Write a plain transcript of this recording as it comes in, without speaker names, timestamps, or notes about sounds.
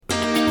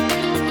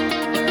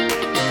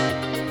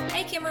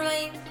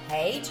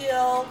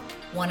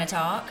Want to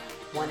talk?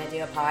 Want to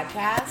do a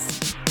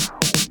podcast?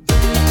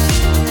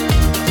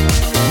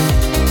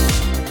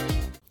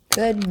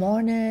 Good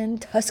morning,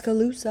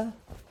 Tuscaloosa.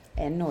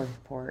 And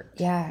Northport.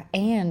 Yeah,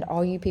 and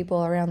all you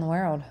people around the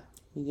world.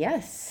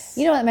 Yes.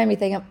 You know what made me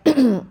think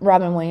of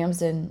Robin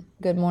Williams in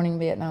Good Morning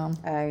Vietnam?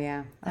 Oh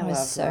yeah, That was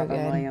love so Robin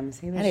good. Williams.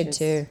 He was I did just,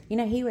 too. You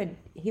know, he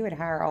would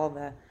hire all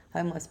the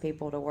homeless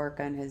people to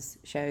work on his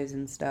shows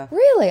and stuff.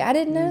 Really? I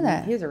didn't know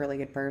that. He was a really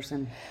good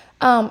person.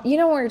 You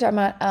know what we were talking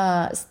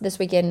about this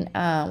weekend?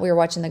 We were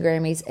watching the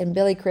Grammys, and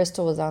Billy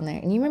Crystal was on there.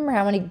 And you remember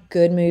how many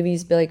good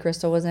movies Billy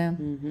Crystal was in?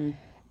 Mm-hmm.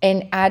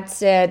 And I'd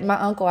said, my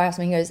uncle asked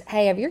me, he goes,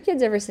 "Hey, have your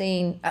kids ever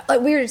seen?" I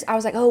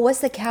was like, "Oh, what's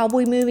the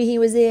cowboy movie he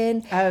was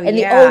in?" Oh, and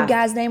the yeah. old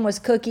guy's name was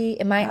Cookie,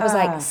 and mine was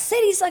like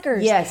City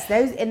Slickers. Yes,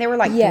 those, and there were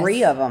like Yes.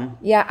 3 of them.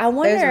 Yeah, I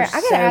wonder. were I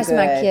gotta so ask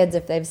my good. kids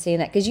if they've seen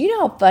that, because you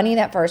know how funny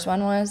that first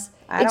one was.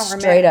 I It's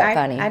don't straight remember. up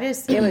funny.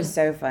 It was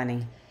so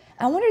funny,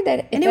 I wondered that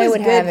if and it they was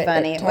would have good it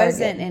funny. at It Target.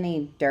 wasn't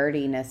any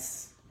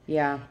dirtiness.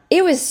 Yeah,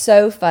 It was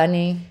so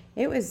funny.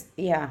 it was.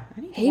 Yeah,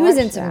 I need to He was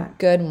watch in some that.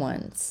 good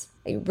ones,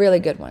 really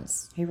good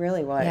ones. He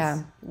really was.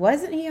 Yeah.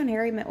 Wasn't he on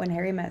When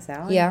Harry Met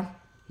Sally? Yeah,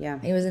 Yeah.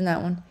 he was in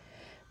that one.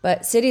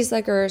 But City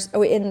Slickers,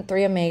 in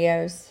Three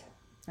Amigos.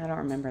 I don't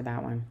remember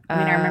that one. I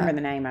mean, I remember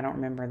the name. I don't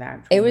remember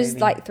that. It was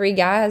like 3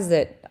 guys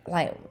that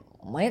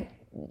went.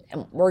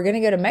 We're gonna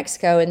go to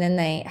Mexico, and then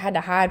they had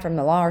to hide from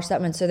the law or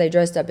something, so they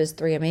dressed up as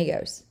 3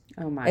 amigos.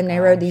 Oh my! And they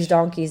rode these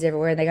donkeys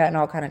everywhere, and they got in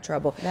all kind of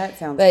trouble. That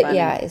sounds But funny.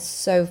 yeah, it's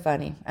so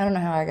funny. I don't know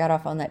how I got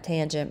off on that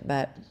tangent,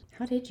 but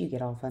How did you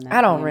get off on that?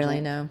 I don't tangent?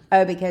 really know.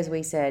 Oh, because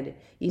you said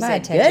My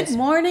 "Good attention's-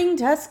 morning,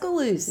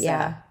 Tuscaloosa."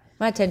 Yeah,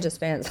 my attention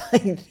span's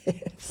like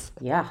this.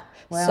 Yeah.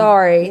 Well,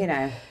 Sorry. You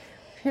know,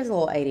 here's a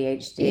little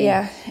ADHD.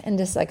 Yeah, and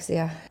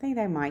dyslexia. I think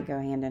they might go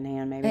hand in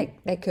hand. Maybe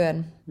They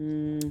could.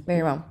 Mm-hmm.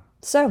 Very well.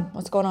 So,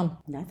 what's going on?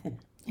 nothing.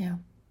 Yeah.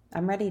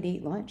 I'm ready to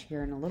eat lunch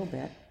here in a little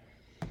bit.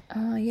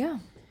 Yeah.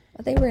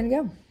 I think we're going to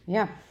go.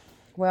 Yeah.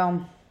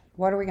 Well,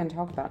 what are we going to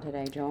talk about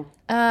today, Joel?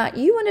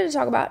 You wanted to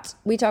talk about,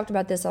 we talked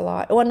about this a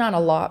lot. Well, not a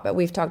lot, but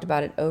we've talked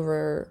about it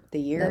over The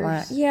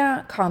years?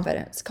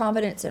 confidence.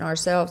 Confidence in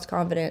ourselves,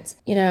 confidence,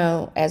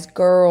 as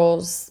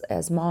girls,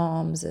 as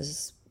moms,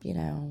 as,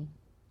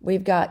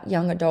 we've got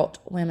young adult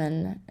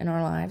women in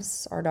our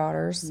lives, our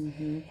daughters.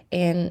 Mm-hmm.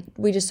 And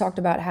we just talked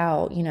about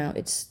how,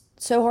 it's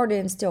so hard to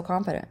instill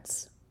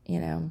confidence,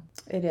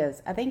 It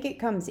is. I think it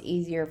comes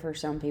easier for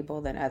some people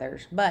than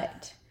others,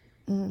 but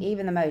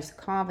even the most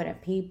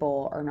confident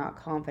people are not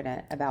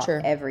confident about Sure.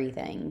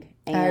 everything.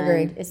 And I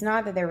agree. it's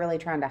not that they're really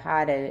trying to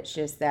hide it. It's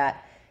just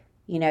that,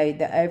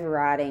 the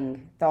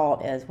overriding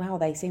thought is, wow,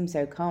 they seem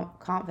so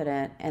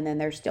confident. And then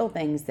there's still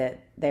things that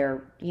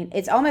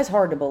it's almost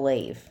hard to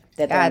believe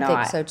that they're I not.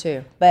 think so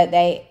too. But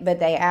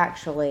they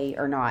actually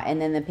are not. And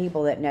then the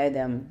people that know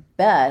them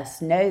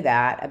best know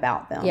that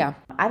about them. Yeah.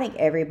 I think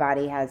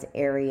everybody has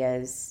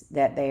areas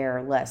that they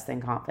are less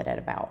than confident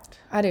about.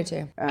 I do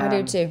too. I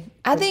do too.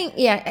 I think,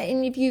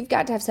 and if you've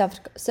got to have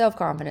self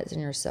confidence in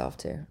yourself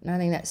too. And I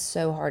think that's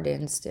so hard to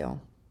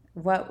instill.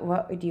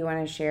 What do you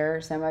want to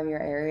share? Some of your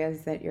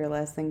areas that you're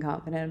less than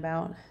confident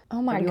about? Oh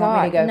my Or do you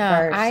want me God. to go No,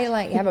 first?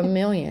 I have a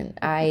million.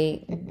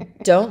 I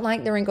don't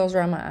like the wrinkles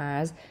around my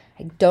eyes.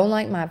 I don't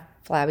like my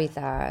flabby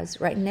thighs.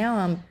 Right now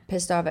I'm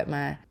pissed off at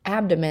my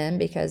abdomen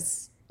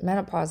because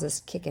menopause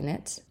is kicking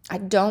it. I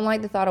don't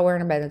like the thought of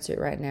wearing a bathing suit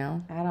right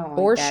now. I don't like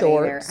or that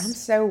shorts. either. I'm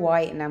so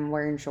white and I'm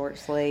wearing short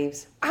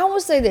sleeves. I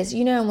will say this,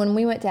 when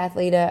we went to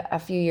Athleta a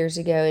few years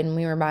ago and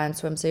we were buying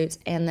swimsuits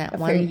and that A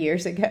one few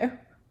years ago.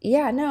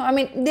 Yeah, no, I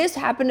mean, this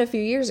happened a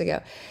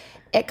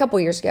couple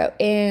years ago,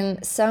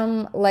 and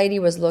some lady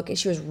was looking,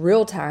 she was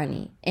real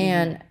tiny,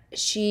 and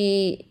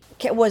she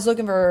was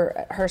looking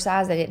for her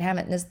size, they didn't have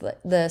it, and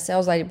the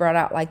sales lady brought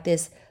out like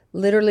this,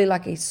 literally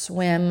like a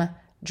swim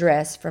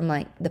dress from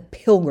like the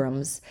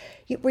Pilgrims.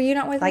 Were you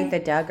not with me? Like the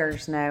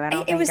Duggars, no. I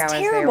don't It think was I was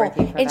terrible, there with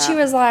you for and that.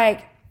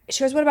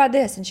 she was, what about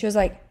this? And she was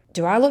like,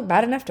 do I look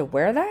bad enough to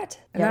wear that?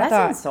 And Yeah, I that's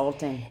thought,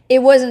 insulting. it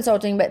was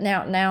insulting, but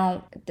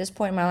now at this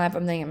point in my life,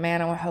 I'm thinking,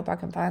 man, I hope I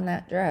can find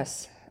that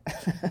dress.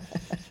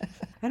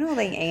 I don't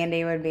think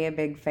Andy would be a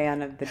big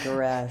fan of the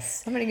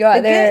dress. I'm gonna go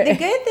out there. The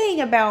good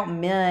thing about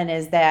men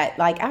is that,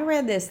 like, I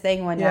read this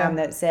thing one time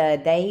that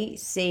said they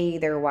see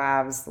their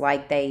wives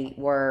like they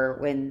were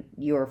when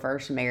you were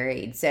first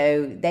married.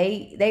 So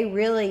they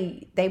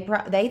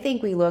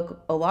think we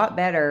look a lot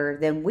better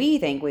than we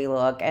think we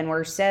look, and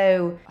we're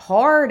so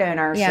hard on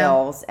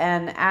ourselves.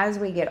 And as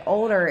we get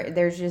older,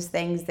 there's just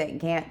things that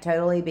can't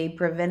totally be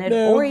prevented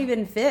or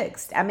even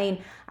fixed. I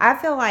mean, I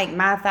feel like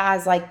my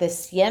thighs, like the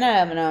skin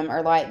of them,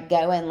 are like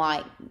going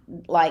like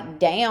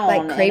down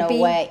Like in a crepey?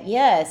 way.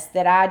 Yes,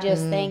 that I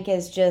just think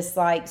is just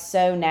like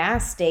so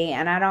nasty,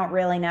 and I don't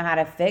really know how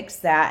to fix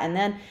that. And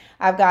then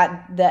I've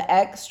got the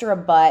extra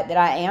butt that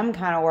I am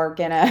kind of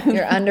working on.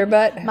 Your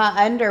underbutt? My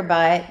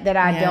underbutt that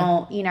I Yeah.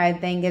 don't,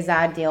 think is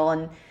ideal.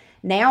 And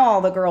now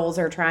all the girls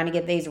are trying to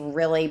get these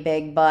really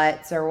big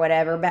butts or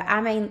whatever. But I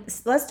mean,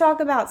 let's talk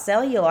about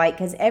cellulite,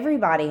 because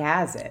everybody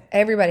has it.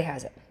 Everybody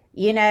has it.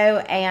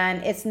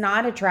 and it's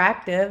not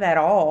attractive at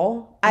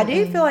all. I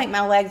do feel like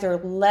my legs are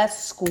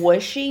less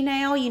squishy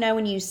now,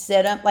 when you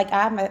sit up. Like,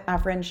 I have my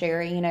friend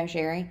Sherry,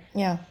 Sherry?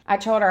 Yeah. I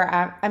told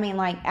her, I mean,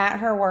 like, at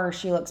her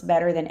worst, she looks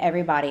better than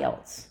everybody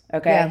else,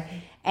 okay? Yeah.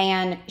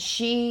 And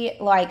she,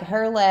 like,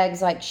 her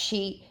legs, like,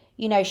 she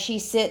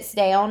sits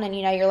down and,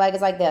 your leg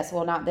is like this.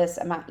 Well, not this,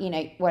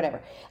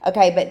 whatever.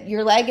 Okay, but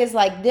your leg is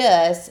like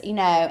this, and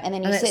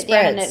then you sit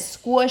down and it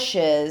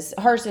squishes.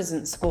 Hers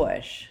doesn't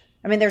squish.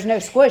 I mean, there's no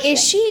squishing.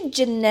 Is she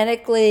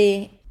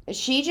genetically...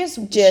 She was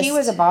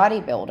a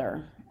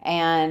bodybuilder.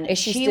 And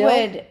she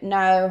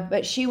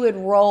would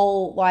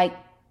roll, like,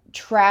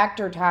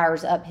 tractor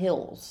tires up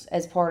hills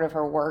as part of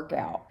her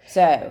workout.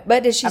 So,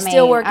 but does she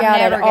still work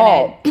out at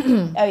all?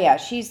 Oh yeah,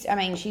 she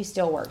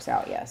still works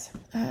out. Yes,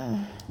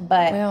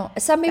 but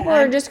some people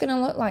are just going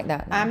to look like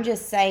that now. I'm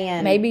just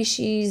saying, maybe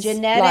she's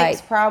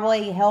genetics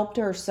probably helped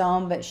her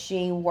some, but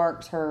she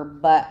worked her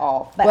butt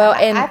off. But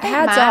I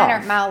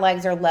think my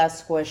legs are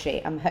less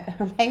squishy.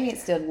 Maybe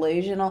it's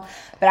delusional,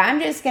 but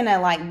I'm just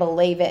gonna like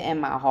believe it in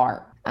my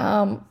heart.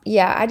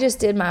 I just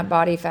did my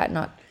body fat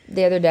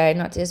the other day,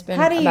 not to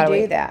spend. How do you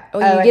do that? Oh,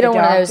 you get on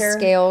one of those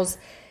scales,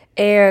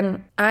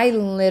 and I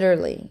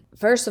literally,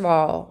 first of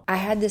all, I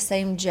had the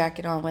same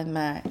jacket on with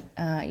my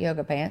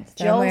yoga pants.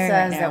 Jill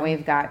says that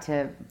we've got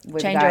to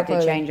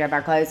change up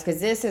our clothes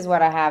because this is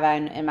what I have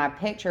in my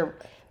picture.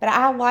 But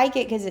I like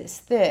it because it's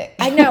thick.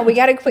 I know. We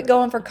got to quit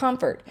going for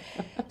comfort.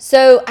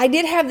 So I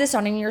did have this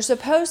on, and you're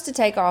supposed to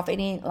take off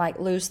any like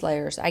loose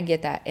layers. I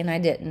get that, and I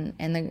didn't,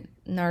 and the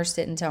nurse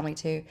didn't tell me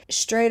to.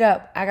 Straight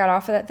up, I got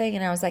off of that thing,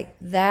 and I was like,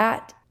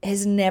 that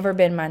has never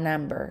been my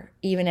number,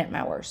 even at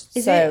my worst.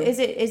 Is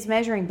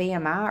measuring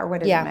BMI or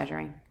what is it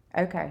measuring?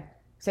 Okay.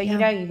 So you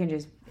can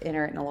just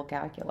enter it in a little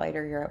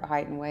calculator, your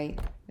height and weight.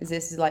 Is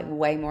this like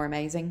way more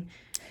amazing?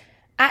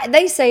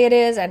 They say it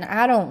is, and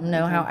I don't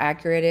know how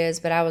accurate it is,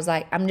 but I was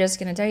like, I'm just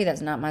going to tell you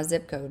that's not my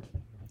zip code.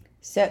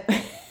 So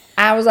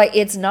I was like,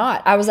 it's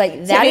not. I was like,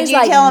 that is like. So did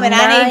you tell them, and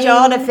I need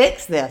y'all to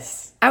fix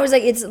this? I was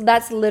like,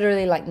 that's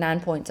literally like 9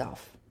 points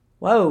off.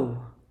 Whoa.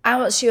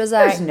 She was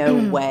like, there's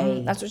no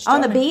way. That's what she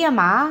on told the me.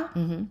 BMI?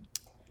 Mm-hmm.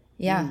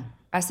 Yeah.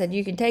 I said,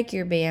 you can take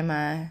your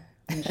BMI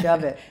and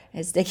shove it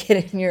and stick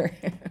it in your.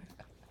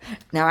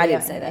 No, I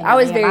didn't say that. I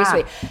was very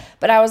sweet,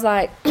 but I was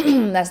like,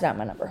 that's not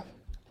my number.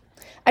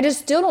 I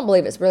just still don't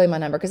believe it's really my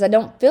number because I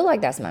don't feel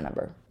like that's my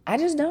number. I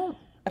just don't.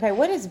 Okay,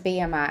 what does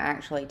BMI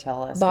actually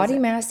tell us? Body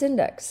mass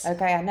index.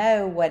 Okay, I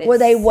know what it's. Well,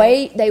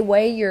 they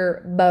weigh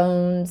your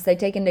bones. They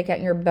take into account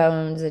your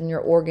bones and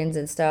your organs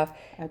and stuff,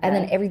 and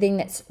then everything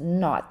that's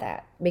not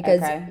that,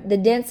 because the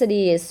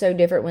density is so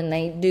different when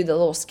they do the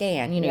little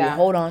scan. You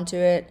hold on to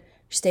it,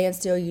 you stand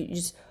still, you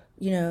just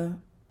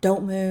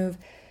don't move.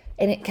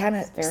 And it kind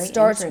of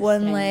starts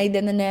one leg,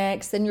 then the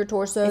next, then your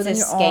torso, then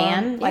your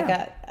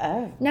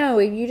arm. No,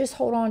 you just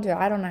hold on to it.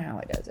 I don't know how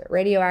it does it.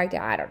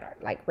 Radioactive, I don't know.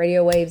 Like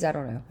radio waves, I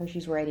don't know. Oh,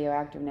 she's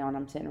radioactive now, and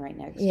I'm sitting right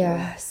next to her.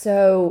 Yeah,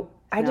 so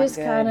I just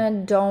kind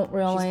of don't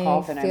really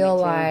feel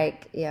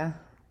like,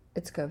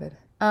 it's COVID.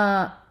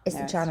 It's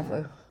the China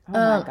flu. Oh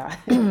my God.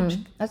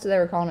 That's what they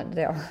were calling it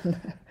today.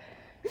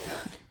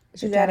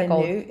 Is that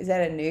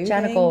a new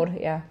China thing? cold,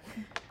 yeah.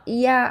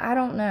 Yeah, I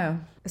don't know.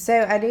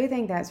 So I do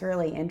think that's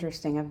really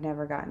interesting. I've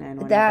never gotten in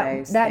one of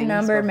those. That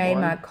number made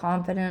my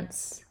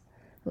confidence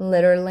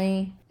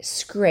literally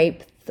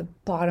scrape the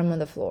bottom of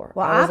the floor.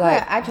 Well,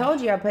 I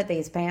told you I put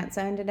these pants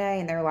on today,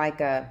 and they're like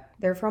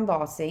they're from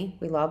Bossy.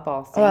 We love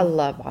Bossy. Oh, I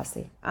love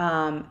Bossy.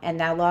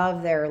 And I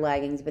love their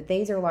leggings, but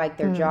these are like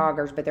their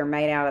joggers, but they're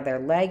made out of their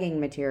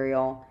legging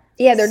material.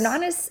 Yeah, they're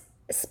not as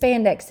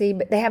spandexy,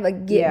 but they have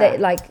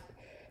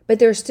but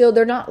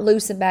they're not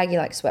loose and baggy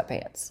like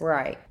sweatpants.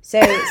 Right.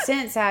 So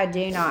since I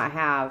do not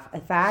have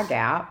a thigh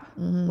gap,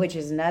 which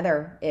is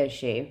another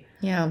issue,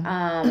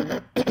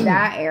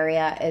 that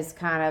area is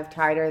kind of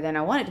tighter than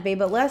I want it to be,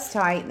 but less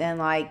tight than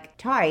like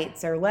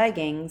tights or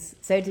leggings.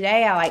 So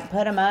today I like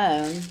put them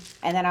on,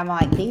 and then I'm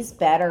like, these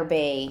better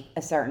be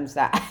a certain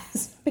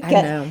size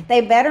because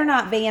they better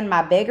not be in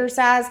my bigger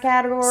size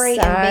category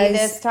and be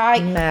this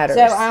tight. Matters.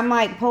 So I'm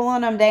like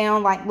pulling them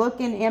down, like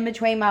looking in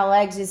between my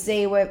legs to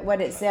see what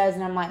it says,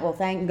 and I'm like, well,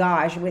 thank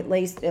gosh, at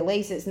least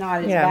it's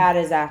not as bad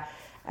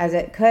as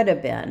it could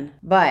have been,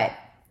 but.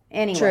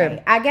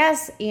 Anyway, I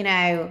guess,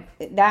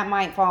 that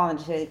might fall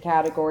into the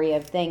category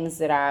of things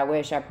that I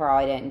wish I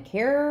probably didn't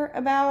care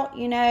about,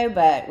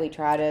 but we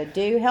try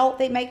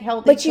to make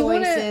healthy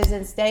choices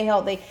and stay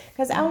healthy.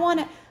 Because I want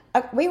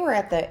to, we were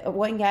at the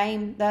one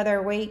game the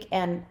other week,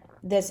 and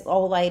this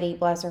old lady,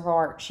 bless her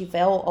heart, she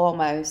fell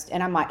almost.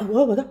 And I'm like,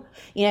 whoa,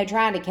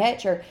 trying to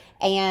catch her.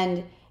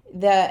 And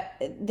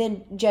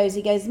then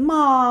Josie goes,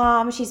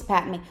 Mom, she's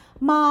patting me.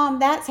 Mom,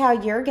 that's how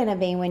you're going to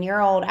be when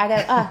you're old. I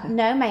go,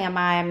 no, ma'am,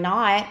 I am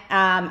not.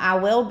 I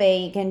will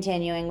be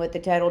continuing with the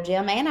Total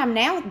Gym, and I'm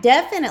now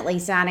definitely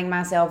signing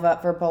myself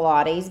up for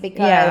Pilates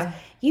because,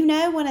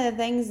 one of the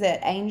things that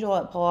Angel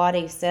at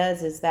Pilates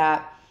says is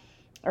that,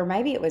 or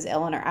maybe it was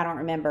Eleanor, I don't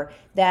remember,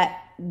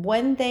 that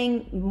one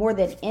thing more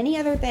than any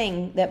other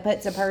thing that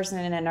puts a person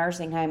in a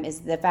nursing home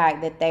is the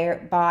fact that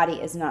their body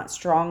is not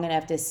strong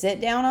enough to sit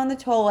down on the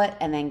toilet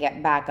and then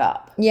get back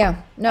up.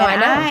 Yeah. No,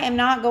 And I know. I am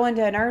not going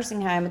to a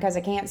nursing home because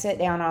I can't sit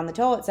down on the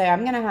toilet. So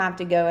I'm going to have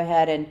to go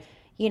ahead and,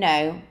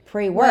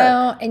 pre-work.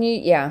 Well, and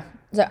yeah.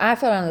 So I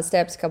fell down the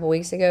steps a couple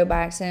weeks ago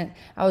by accident.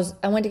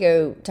 I went to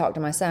go talk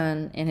to my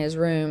son in his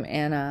room,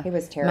 and he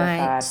was terrified.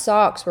 My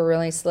socks were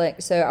really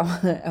slick, so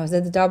I was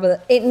at the top of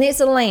and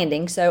it's a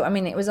landing. So I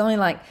mean, it was only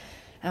like,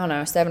 I don't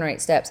know, 7 or 8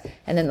 steps,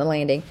 and then the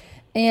landing.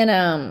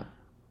 And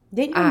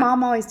didn't your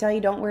mom always tell you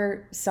don't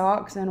wear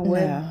socks on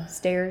wood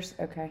stairs?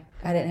 Okay,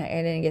 I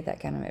didn't get that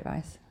kind of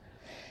advice.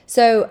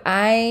 So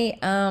I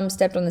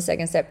stepped on the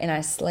second step and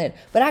I slid,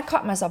 but I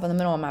caught myself in the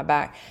middle of my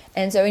back.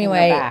 And so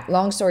anyway,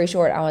 long story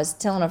short, I was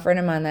telling a friend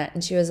of mine that,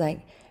 and she was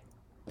like,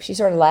 she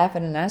started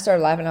laughing and I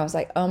started laughing. I was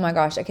like, oh my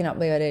gosh, I cannot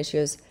believe I did. She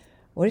goes,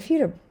 what if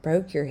you'd have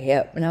broke your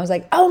hip? And I was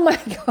like, oh my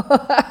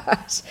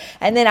gosh.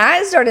 And then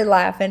I started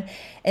laughing.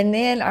 And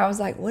then I was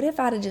like, what if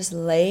I'd have just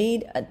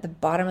laid at the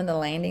bottom of the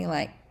landing,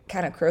 like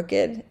kind of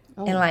crooked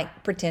and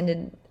like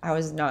pretended I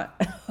was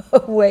not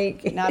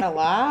awake. Not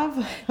alive?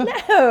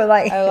 No,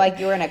 like. Oh, like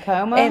you were in a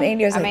coma? And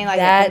Andy was like, like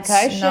that's a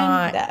concussion?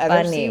 not the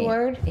other funny. C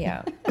word?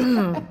 Yeah.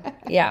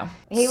 Yeah.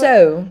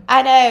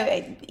 I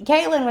know.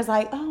 Caitlin was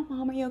like, oh,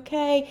 Mom, are you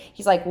okay?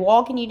 He's like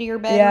walking you to your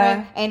bedroom.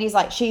 Yeah. And he's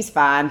like, she's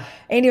fine.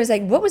 Andy was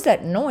like, what was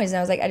that noise? And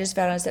I was like, I just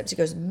fell down the steps. He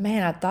goes,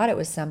 man, I thought it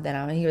was something.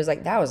 I mean, he was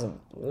like, that was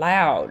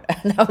loud.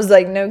 And I was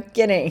like, no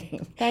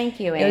kidding. Thank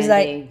you, Andy. It was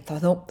like,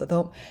 thump,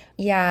 thump.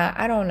 Yeah,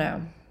 I don't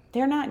know.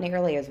 They're not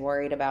nearly as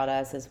worried about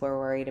us as we're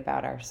worried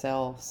about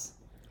ourselves.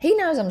 He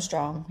knows I'm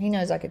strong. He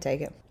knows I could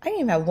take it. I didn't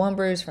even have one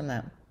bruise from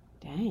them.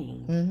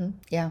 Dang. Mm-hmm.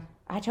 Yeah.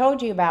 I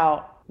told you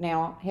about,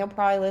 now he'll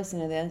probably listen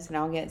to this and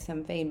I'll get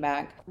some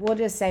feedback. We'll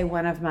just say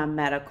one of my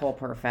medical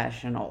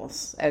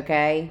professionals,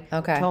 okay?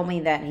 Okay. Told me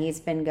that he's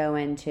been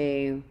going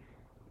to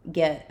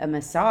get a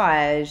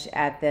massage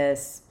at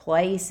this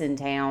place in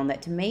town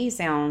that to me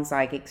sounds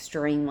like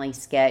extremely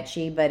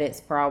sketchy, but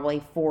it's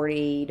probably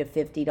 $40 to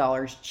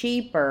 $50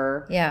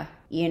 cheaper. Yeah.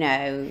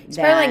 It's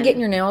probably like getting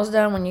your nails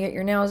done. When you get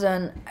your nails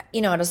done,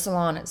 at a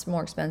salon, it's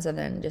more expensive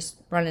than just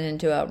running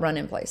into a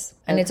run-in place.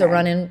 And it's a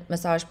run-in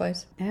massage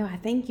place. Oh, I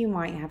think you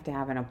might have to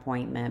have an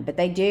appointment, but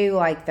they do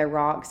like the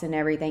rocks and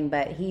everything.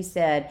 But he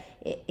said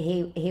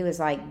he was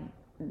like,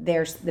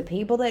 there's the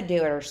people that do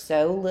it are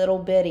so little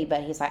bitty,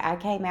 but he's like, I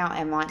came out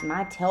and like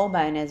my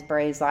tailbone is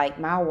bruised. Like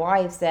my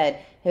wife said,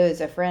 who is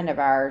a friend of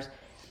ours,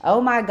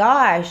 oh my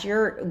gosh,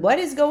 what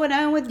is going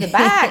on with the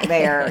back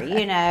there,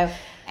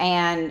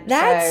 And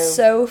that's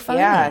so funny.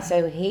 Yeah,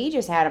 so he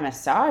just had a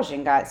massage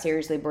and got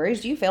seriously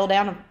bruised. You fell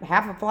down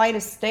half a flight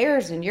of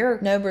stairs and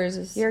you're no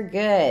bruises. You're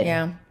good.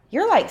 Yeah.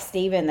 You're like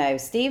Steven, though.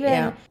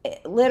 Steven,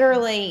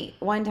 literally,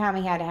 one time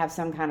he had to have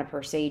some kind of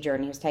procedure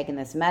and he was taking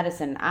this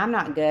medicine. I'm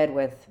not good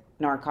with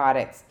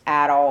narcotics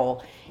at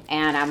all.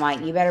 And I'm like,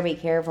 you better be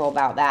careful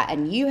about that.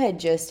 And you had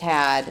just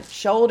had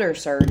shoulder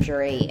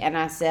surgery. And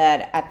I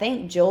said, I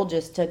think Jill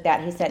just took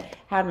that. He said,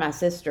 how'd my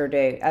sister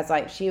do? I was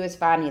like, she was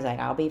fine. He's like,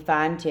 I'll be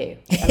fine too.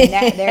 I mean,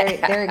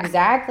 they're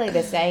exactly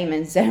the same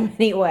in so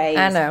many ways.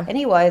 I know. And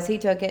he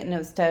took it and it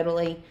was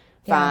totally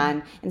fine.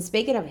 Yeah. And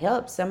speaking of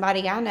hips,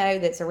 somebody I know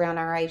that's around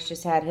our age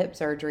just had hip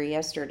surgery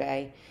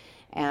yesterday.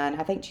 And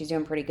I think she's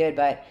doing pretty good,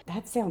 but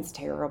that sounds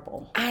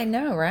terrible. I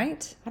know,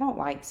 right? I don't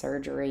like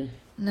surgery.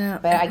 No.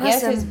 But I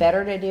guess it's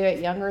better to do it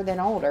younger than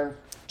older.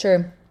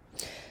 True.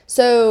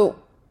 So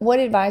what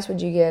advice would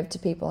you give to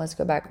people? Let's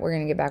go back. We're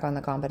going to get back on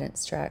the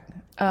confidence track.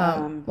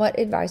 What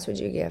advice would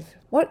you give?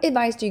 What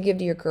advice do you give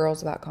to your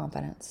girls about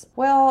confidence?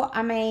 Well,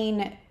 I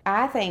mean,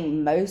 I think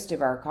most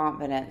of our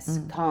confidence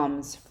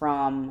comes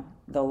from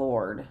the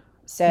Lord.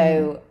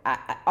 So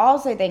I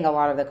also think a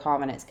lot of the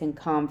confidence can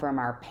come from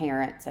our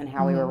parents and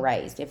how we were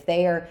raised. If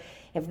they're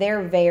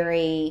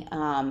very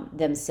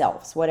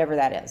themselves, whatever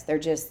that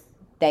is,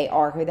 they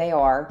are who they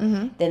are,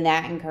 then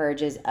that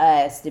encourages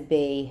us to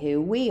be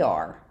who we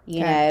are,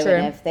 true.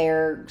 And if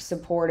they're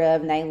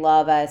supportive and they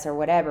love us or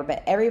whatever,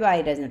 but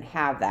everybody doesn't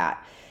have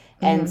that.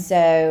 And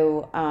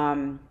so,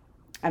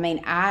 I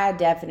mean, I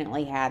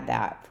definitely had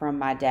that from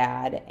my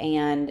dad.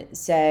 And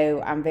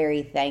so I'm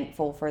very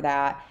thankful for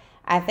that.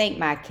 I think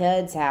my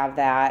kids have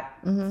that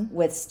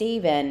with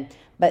Steven,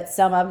 but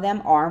some of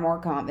them are more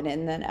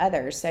confident than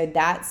others. So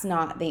that's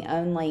not the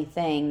only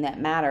thing that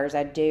matters.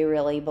 I do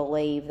really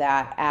believe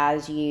that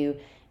as you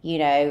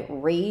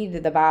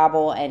read the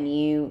Bible and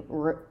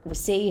you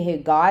see who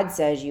God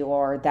says you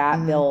are,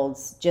 that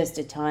builds just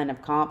a ton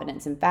of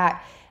confidence. In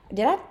fact,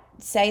 did I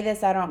say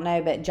this? I don't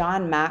know, but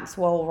John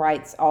Maxwell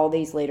writes all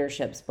these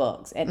leadership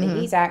books. And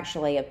he's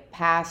actually a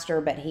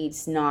pastor, but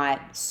he's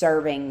not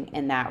serving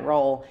in that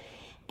role.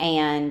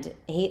 And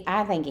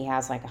I think he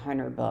has like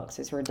 100 books.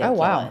 It's ridiculous. Oh,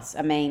 wow.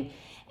 I mean,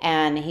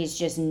 and he's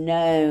just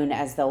known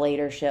as the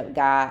leadership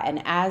guy.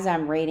 And as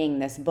I'm reading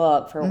this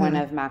book for one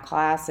of my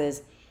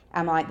classes,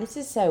 I'm like, this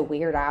is so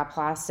weird. I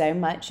apply so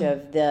much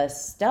of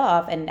this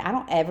stuff, and I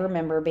don't ever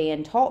remember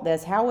being taught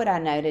this. How would I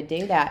know to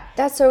do that?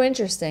 That's so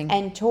interesting.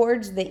 And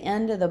towards the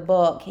end of the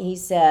book, he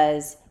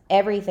says,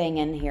 everything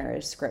in here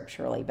is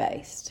scripturally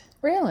based.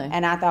 Really?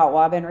 And I thought,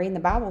 well, I've been reading the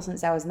Bible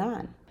since I was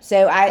 9.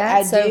 So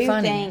I do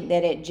think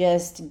that it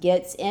just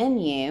gets in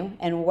you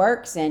and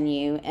works in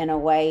you in a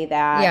way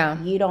that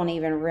you don't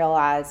even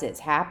realize it's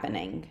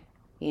happening,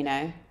 you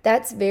know?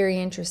 That's very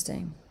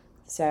interesting.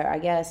 So I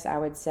guess I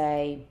would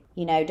say,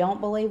 you know, don't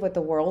believe what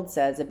the world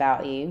says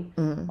about you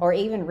or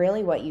even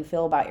really what you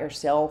feel about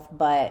yourself,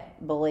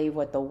 but believe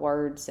what the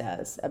Word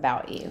says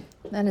about you.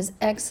 That is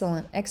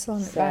excellent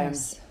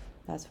advice.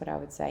 That's what I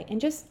would say. And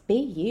just be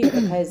you,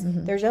 because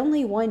there's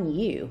only one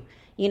you.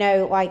 You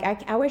know, like,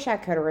 I wish I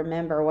could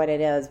remember what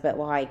it is, but,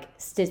 like,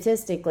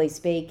 statistically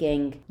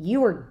speaking, you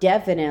were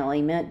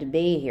definitely meant to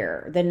be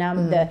here.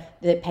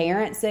 The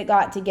parents that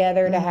got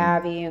together to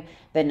have you,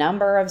 the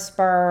number of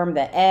sperm,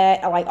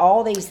 like,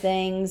 all these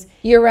things.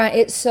 You're right.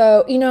 It's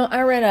so, you know,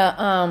 I read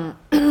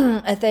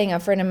a thing a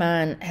friend of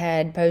mine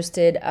had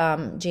posted,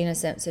 Gina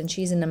Simpson.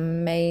 She's an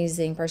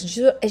amazing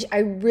person. I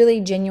really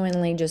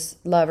genuinely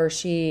just love her.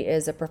 She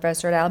is a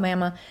professor at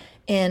Alabama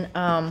in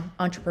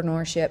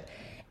entrepreneurship.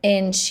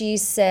 And she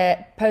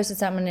posted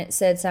something that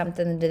said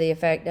something to the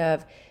effect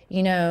of,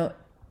 you know,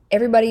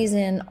 everybody's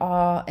in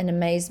awe and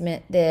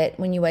amazement that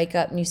when you wake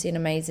up and you see an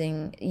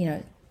amazing, you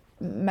know,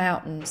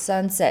 mountain,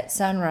 sunset,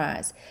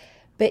 sunrise,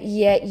 but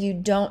yet you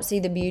don't see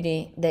the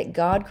beauty that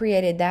God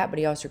created that, but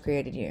He also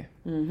created you.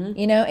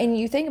 You know, and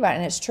you think about it,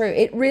 and it's true.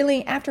 It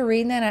really, after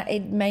reading that,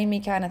 it made me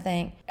kind of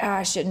think,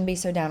 I shouldn't be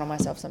so down on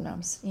myself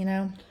sometimes, you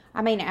know?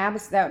 I mean,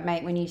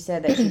 when you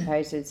said that she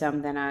posted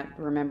something, I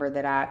remember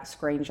that I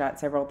screenshot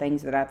several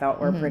things that I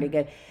thought were pretty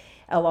good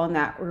along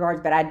that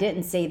regards, but I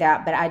didn't see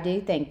that. But I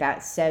do think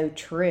that's so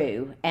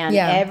true. And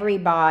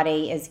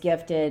everybody is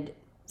gifted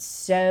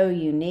so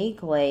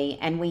uniquely,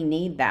 and we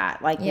need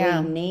that. Like,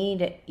 we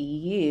need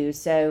you.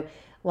 So,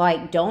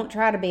 like, don't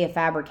try to be a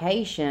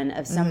fabrication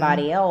of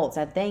somebody else.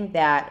 I think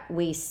that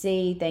we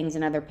see things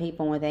in other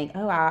people and we think,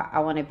 oh, I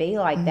want to be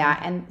like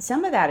that. And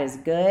some of that is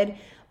good,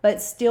 but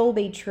still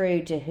be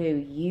true to who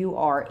you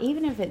are,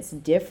 even if it's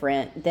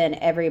different than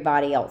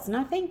everybody else. And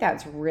I think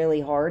that's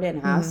really hard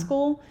in high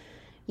school,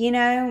 you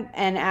know,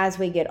 and as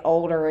we get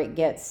older, it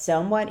gets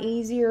somewhat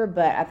easier,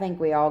 but I think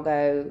we all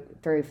go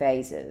through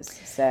phases.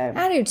 So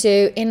I do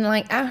too. And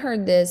like, I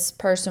heard this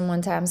person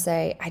one time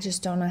say, I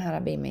just don't know how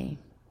to be me.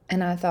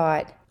 And I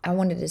thought, I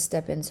wanted to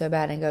step in so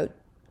bad and go,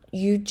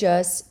 you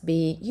just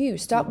be you.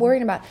 Stop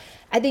worrying about,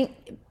 I think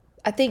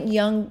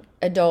young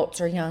adults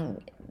or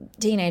young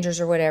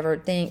teenagers or whatever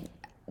think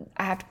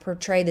I have to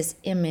portray this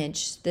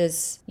image,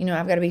 this, you know,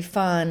 I've got to be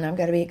fun, I've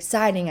got to be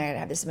exciting, I got to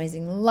have this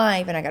amazing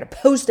life, and I got to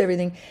post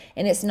everything.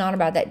 And it's not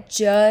about that.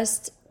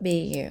 Just be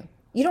you.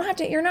 You don't have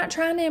to, you're not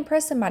trying to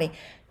impress somebody.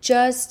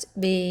 Just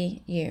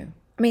be you.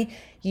 I mean,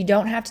 you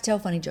don't have to tell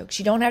funny jokes.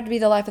 You don't have to be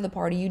the life of the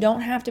party. You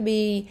don't have to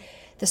be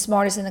the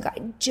smartest in the class.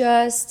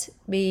 Just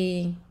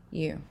be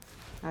you.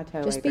 I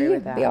totally Just agree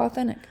with that. Be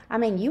authentic. I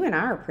mean, you and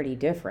I are pretty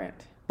different.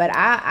 But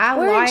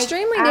we're like,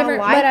 extremely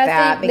different. I like but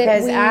that I think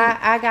because that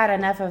I got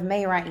enough of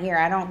me right here.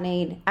 I don't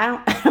really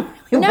want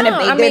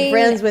to be good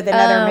friends with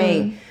another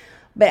me.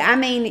 But I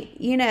mean,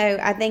 you know,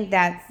 I think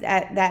that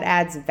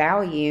adds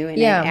value and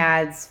it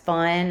adds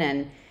fun.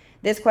 And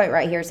this quote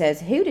right here says,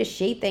 "Who does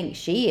she think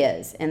she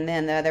is?" And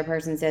then the other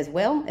person says,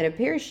 "Well, it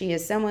appears she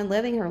is someone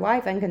living her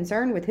life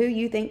unconcerned with who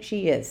you think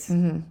she is."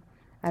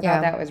 I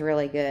thought that was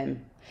really good.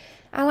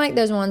 I like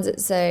those ones that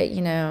say,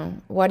 you know,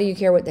 why do you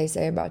care what they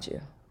say about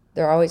you?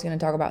 They're always going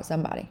to talk about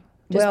somebody.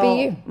 Just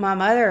be you. My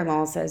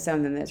mother-in-law says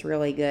something that's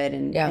really good.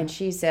 And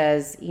she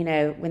says, you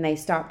know, when they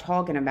stop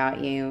talking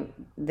about you,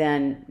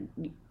 then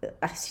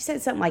she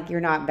said something like, you're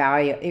not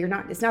valuable.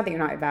 It's not that you're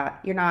not about,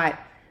 you're not,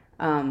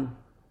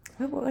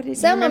 what did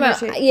something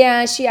about,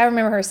 I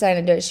remember her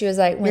saying it. She was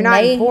like, when you're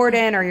not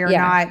important or you're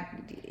not,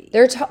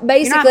 they're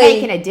basically, you're not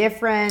making a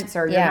difference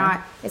or you're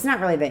not, it's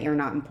not really that you're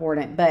not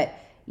important, but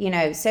you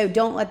know, so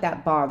don't let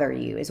that bother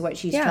you is what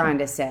she's trying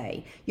to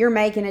say. You're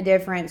making a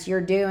difference.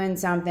 You're doing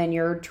something.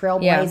 You're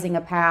trailblazing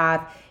a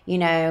path, you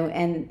know,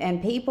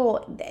 and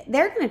people,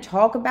 they're going to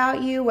talk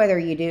about you whether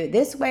you do it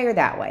this way or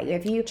that way.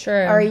 If you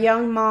are a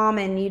young mom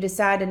and you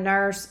decide to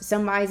nurse,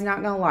 somebody's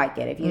not going to like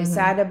it. If you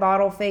decide to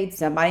bottle feed,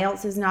 somebody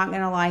else is not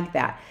going to like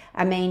that.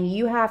 I mean,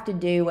 you have to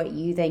do what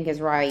you think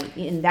is right.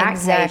 In that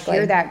case,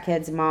 you're that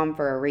kid's mom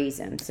for a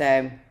reason.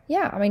 So...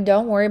 yeah, I mean,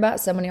 don't worry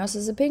about somebody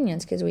else's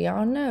opinions because we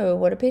all know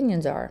what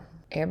opinions are.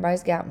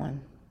 Everybody's got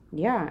one.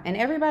 Yeah, and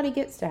everybody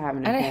gets to have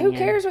an opinion. And who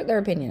cares what their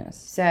opinion is?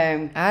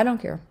 So I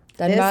don't care.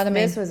 Doesn't bother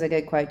me. This was a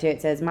good quote, too.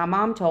 It says, "My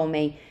mom told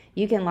me,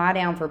 you can lie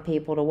down for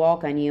people to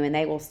walk on you, and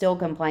they will still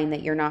complain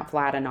that you're not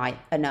flat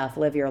enough.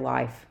 Live your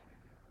life."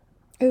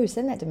 Ooh,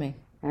 send that to me.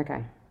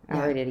 Okay.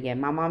 I'll read it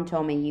again. "My mom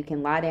told me you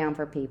can lie down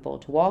for people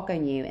to walk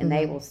on you, and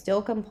they will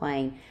still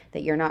complain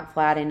that you're not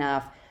flat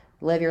enough.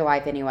 Live your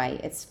life anyway."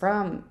 It's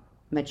from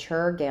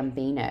Mature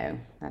Gambino.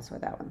 That's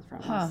what that one's from.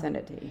 I'll send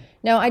it to you.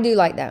 No, I do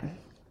like that.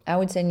 I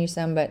would send you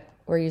some, but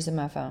we're using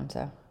my phone,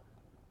 so.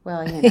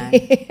 Well, you know.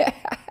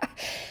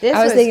 This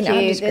I was thinking, cute.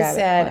 I'll This describe it.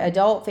 said, Fine.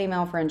 adult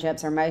female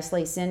friendships are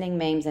mostly sending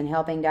memes and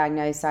helping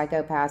diagnose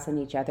psychopaths in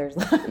each other's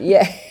lives.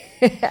 Yeah.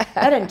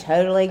 That didn't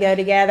totally go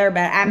together,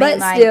 but I mean, But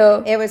like,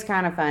 still. it was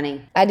kind of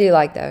funny. I do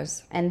like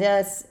those. And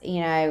this,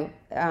 it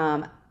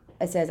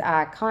says,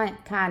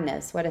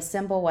 kindness. What a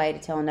simple way to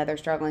tell another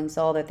struggling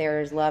soul that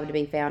there is love to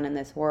be found in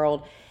this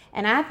world.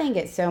 And I think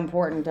it's so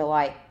important to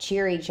like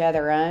cheer each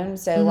other on.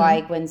 So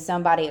like when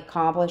somebody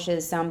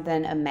accomplishes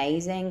something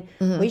amazing,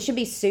 we should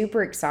be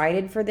super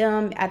excited for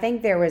them. I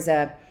think there was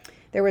a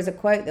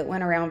quote that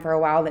went around for a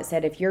while that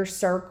said, if your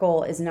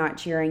circle is not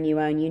cheering you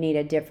on, you need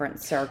a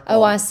different circle.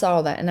 Oh, I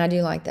saw that, and I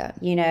do like that.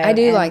 I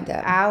do like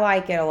that. I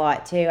like it a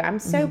lot too. I'm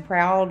so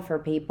proud for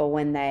people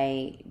when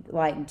they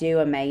like do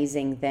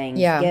amazing things,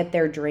 get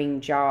their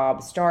dream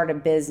job, start a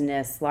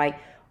business, like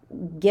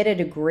get a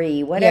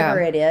degree,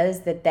 whatever it is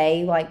that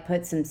they like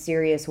put some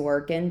serious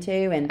work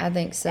into and I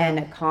think so. and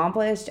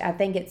accomplished. I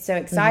think it's so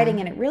exciting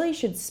and it really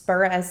should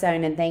spur us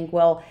on and think,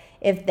 well,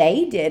 if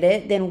they did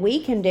it, then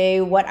we can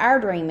do what our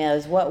dream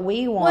is, what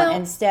we want,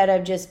 instead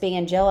of just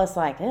being jealous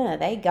like,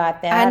 they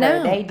got that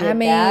or they did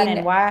that,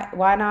 and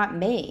why not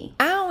me?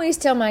 I always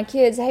tell my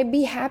kids, hey,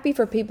 be happy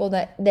for people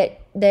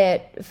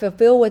that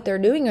fulfill what they're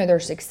doing or they're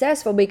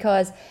successful,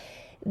 because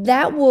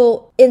that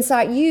will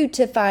incite you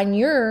to find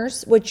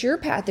what's your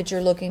path that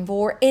you're looking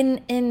for. And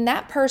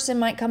that person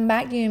might come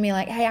back to you and be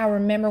like, hey, I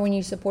remember when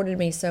you supported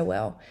me so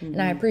well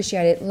and I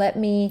appreciate it. Let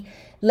me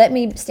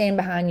stand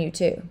behind you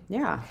too.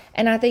 Yeah.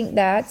 And I think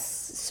that's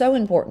so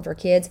important for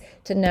kids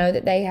to know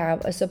that they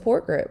have a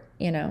support group,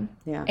 Yeah.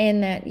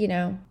 and that,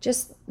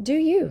 just do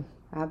you.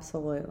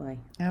 Absolutely.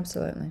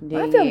 Absolutely.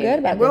 I feel good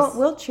about and this.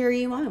 We'll cheer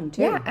you on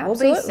too. Yeah, We'll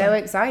be absolutely. so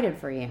excited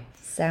for you.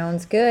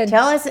 Sounds good.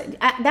 Tell us,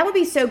 that would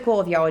be so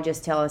cool if y'all would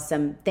just tell us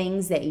some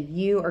things that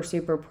you are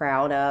super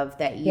proud of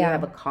that you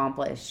have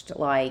accomplished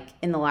like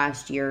in the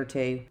last year or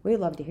two. We'd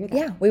love to hear that.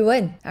 Yeah, we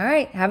would. All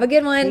right. Have a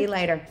good one. See you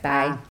later.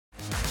 Bye.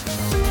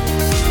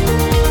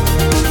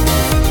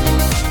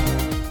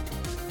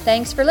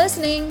 Thanks for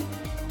listening.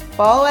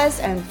 Follow us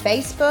on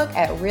Facebook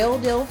at Real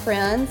Deal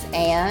Friends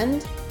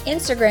and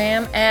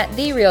Instagram at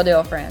The Real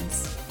Deal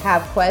Friends.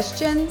 have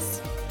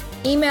questions?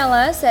 Email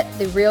us at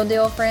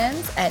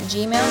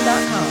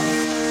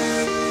therealdealfriends@gmail.com.